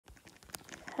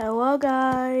Hello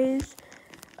guys,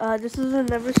 this is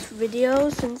another video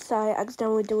since I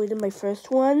accidentally deleted my first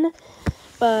one.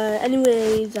 But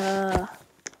anyways,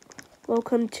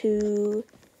 welcome to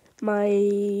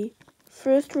my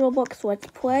first Roblox Let's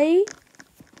Play.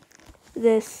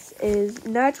 This is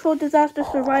Natural Disaster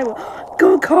Survival.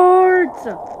 Go-karts!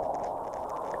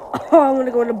 Oh, I want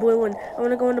to go in the blue one. I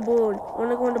want to go in the blue one. I want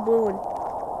to go in the blue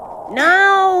one.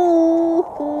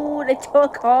 No! They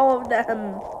took all of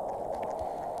them.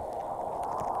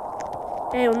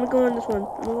 Hey, I'm gonna go on this one.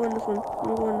 I'm gonna go on this one. I'm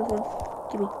gonna go on this one.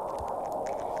 Give me.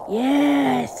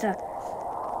 Yes!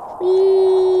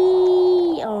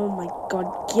 Whee! Oh my god,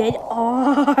 get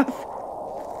off!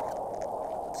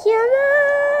 Come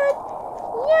on!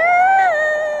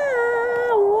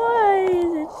 Yeah! Why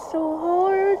is it so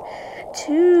hard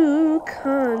to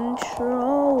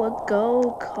control a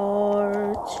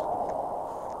go-kart?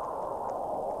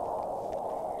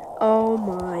 Oh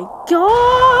my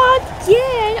god!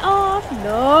 Get off!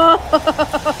 No!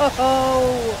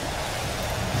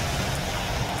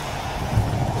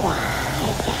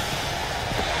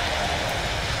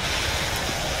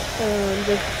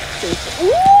 Just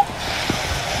ooh!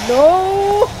 No!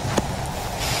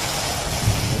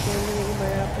 Okay, I'm gonna eat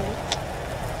my apple.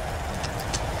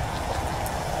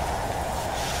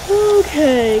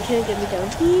 Okay, can't get me down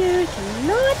here.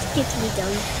 Cannot get me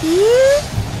down here.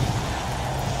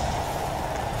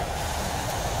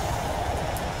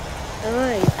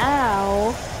 Alright,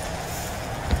 ow.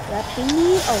 That ping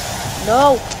me? Oh,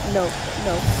 no, no,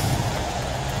 no.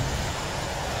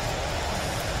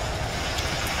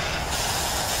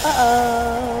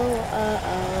 Uh-oh,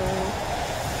 uh-oh.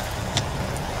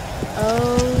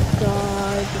 Oh,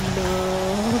 God, no.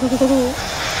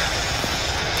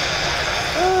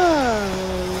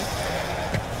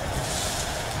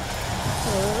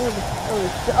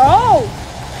 Oh,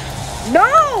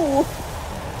 no!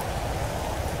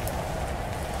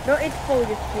 No, it's fully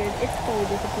disappeared. It's fully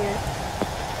disappeared.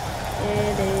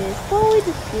 It is fully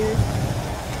disappeared.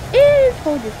 It is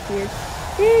fully disappeared.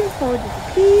 It is fully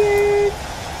disappeared.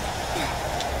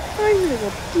 I'm gonna go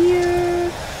up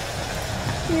here.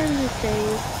 And I'm gonna stay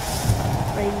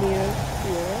right near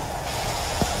here.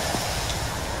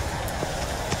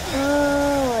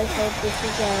 Oh, I hope this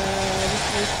is a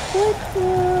quick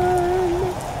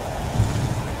one.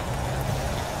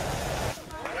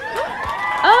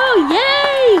 Oh,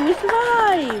 yay! We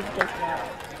survived!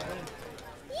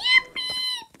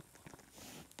 Yippee!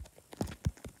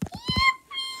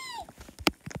 Yippee!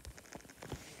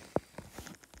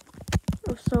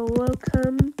 So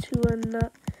welcome to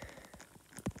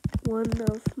one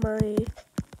of my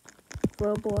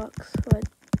Roblox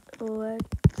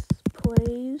Let's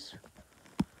Plays.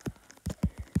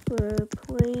 We're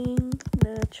playing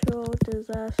Natural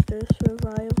Disaster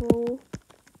Survival.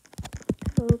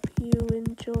 Hope you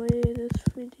enjoy this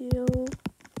video.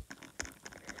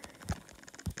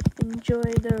 Enjoy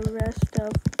the rest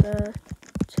of the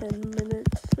 10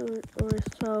 minutes or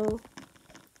so.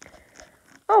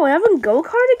 Oh, I have a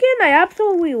go-kart again? I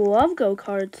absolutely love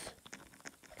go-karts.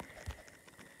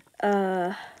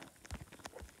 Okay,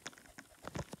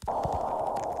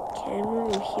 I'm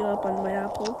gonna heal up on my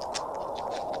apple.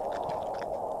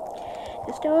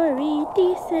 The story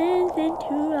descends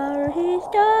into our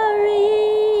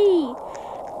history.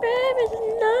 Rivers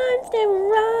and nuns, they will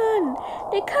run.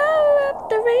 They cover up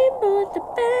the rainbows, the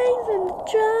bangs and the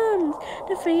drums.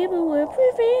 The fable will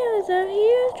prevail as our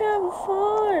heroes travel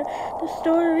far. The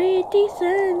story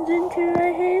descends into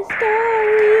our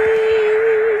history.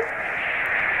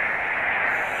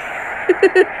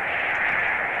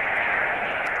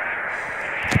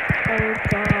 Oh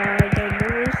god,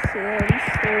 another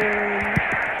sandstorm.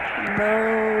 No.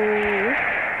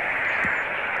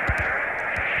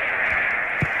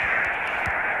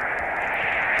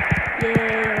 Yay,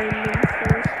 I'm in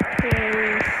first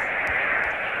place.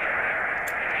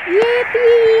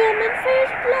 Yippee, I'm in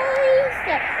first place.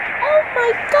 Oh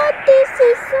my god, this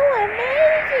is so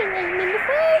amazing. I'm in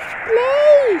first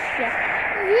place.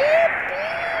 Yippee.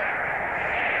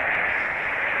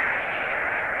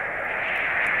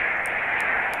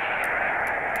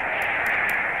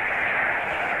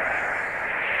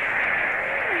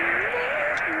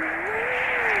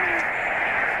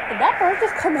 Did that bird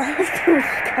just come out of the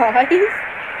skies?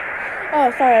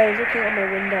 Oh, sorry, I was looking out my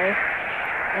window.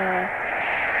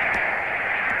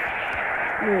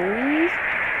 Anyways.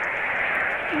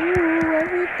 Ooh,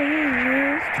 everything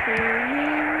is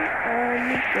turning on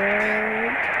the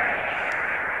ground.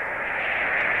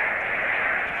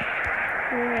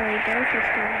 Oh, I gotta fix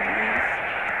these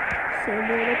sand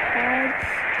little pads,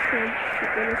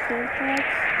 little sand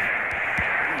pads.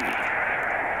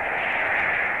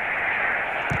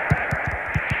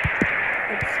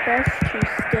 best to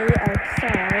stay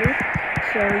outside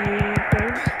so you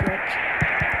don't get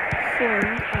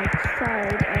formed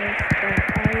outside of the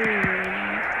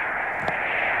island.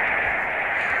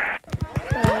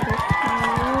 But if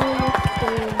you want to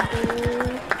stay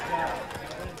indoors,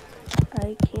 I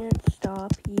can't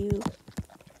stop you.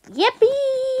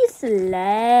 Yippee!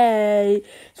 Slay!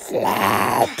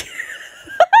 Slay!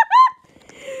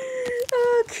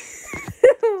 Okay.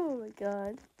 Oh my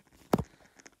god.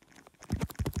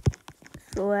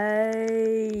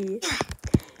 Slay!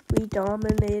 We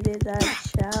dominated that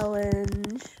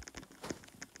challenge.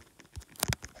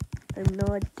 I'm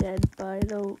not dead by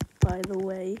the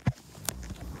way.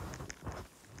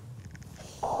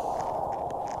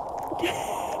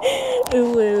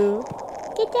 Ooh.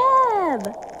 Good job!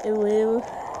 Ooh.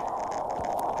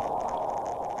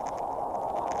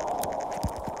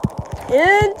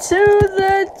 Into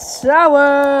the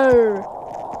tower!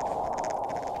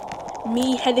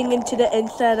 Me heading into the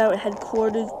inside out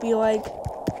headquarters be like,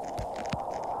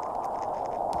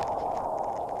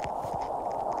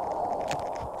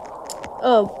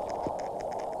 oh.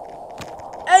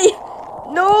 Hey!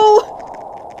 No!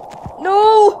 No!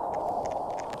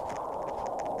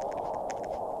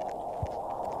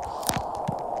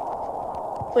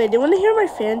 Wait, do you want to hear my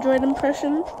Fandroid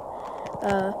impression?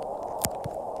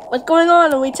 What's going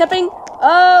on? Are we tipping?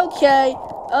 Okay.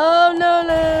 Oh, no.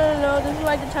 This is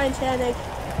like the Titanic.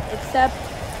 Except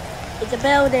it's a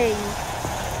building.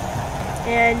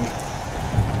 And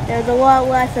there's a lot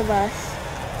less of us.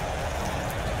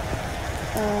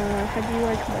 How do you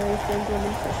like my Fandroid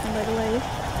impression, by the way? You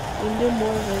can do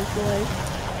more of it if you like.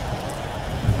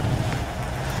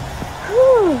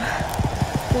 Whew.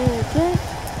 Good.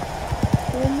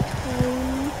 One time.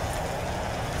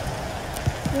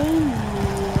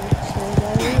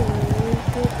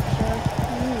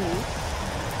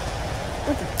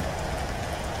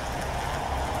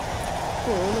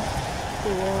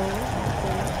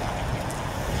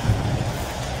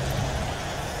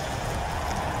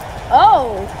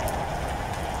 Oh!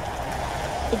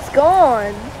 It's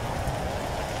gone!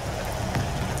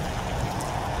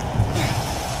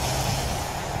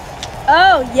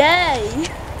 Oh, yay!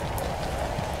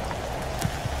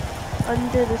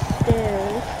 Under the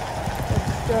stairs.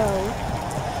 Let's go.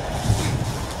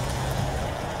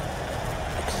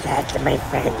 Accept my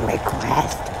friend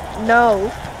request.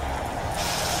 No.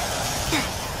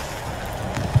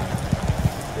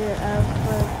 Your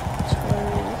avatars.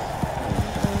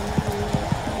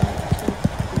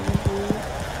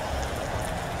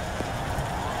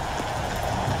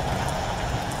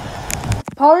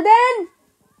 Pardon?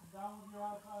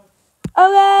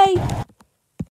 Okay.